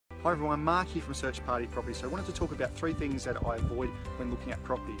Hi everyone, Mark here from Search Party Property. So I wanted to talk about three things that I avoid when looking at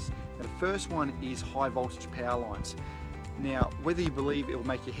properties. Now, the first one is high voltage power lines. Now, whether you believe it will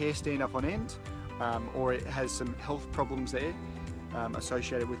make your hair stand up on end or it has some health problems there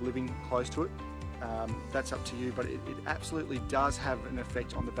associated with living close to it, that's up to you, but it absolutely does have an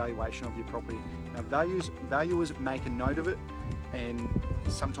effect on the valuation of your property. Now, valuers make a note of it, and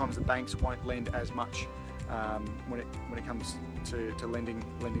sometimes the banks won't lend as much when it comes to lending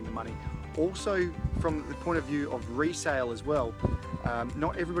the money. Also, from the point of view of resale as well,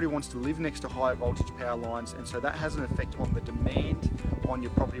 not everybody wants to live next to high voltage power lines, and so that has an effect on the demand on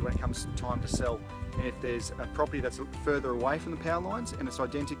your property when it comes time to sell. And if there's a property that's further away from the power lines and it's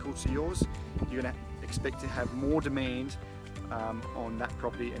identical to yours, you're going to expect to have more demand on that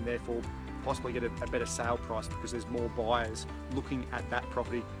property, and therefore possibly get a better sale price because there's more buyers looking at that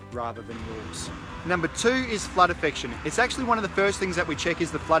property rather than yours. Number two is flood affection. It's actually one of the first things that we check is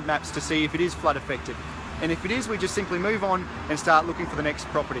the flood maps to see if it is flood affected. And if it is, we just simply move on and start looking for the next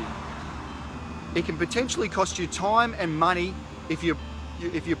property. It can potentially cost you time and money if your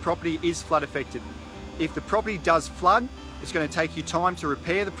property is flood affected. If the property does flood, it's going to take you time to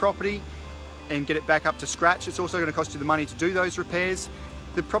repair the property and get it back up to scratch. It's also going to cost you the money to do those repairs.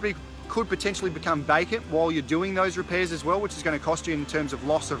 The property could potentially become vacant while you're doing those repairs as well, which is going to cost you in terms of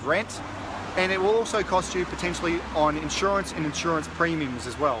loss of rent, and it will also cost you potentially on insurance and insurance premiums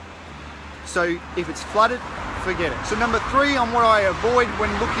as well. So if it's flooded, forget it. So number three on what I avoid when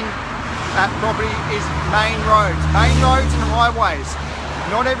looking at property is main roads and highways.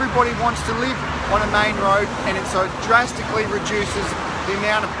 Not everybody wants to live on a main road, and it so drastically reduces the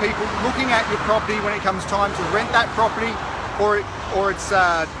amount of people looking at your property when it comes time to rent that property or it's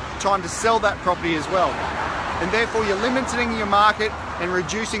time to sell that property as well. And therefore you're limiting your market and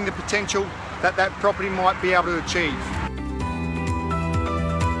reducing the potential that that property might be able to achieve.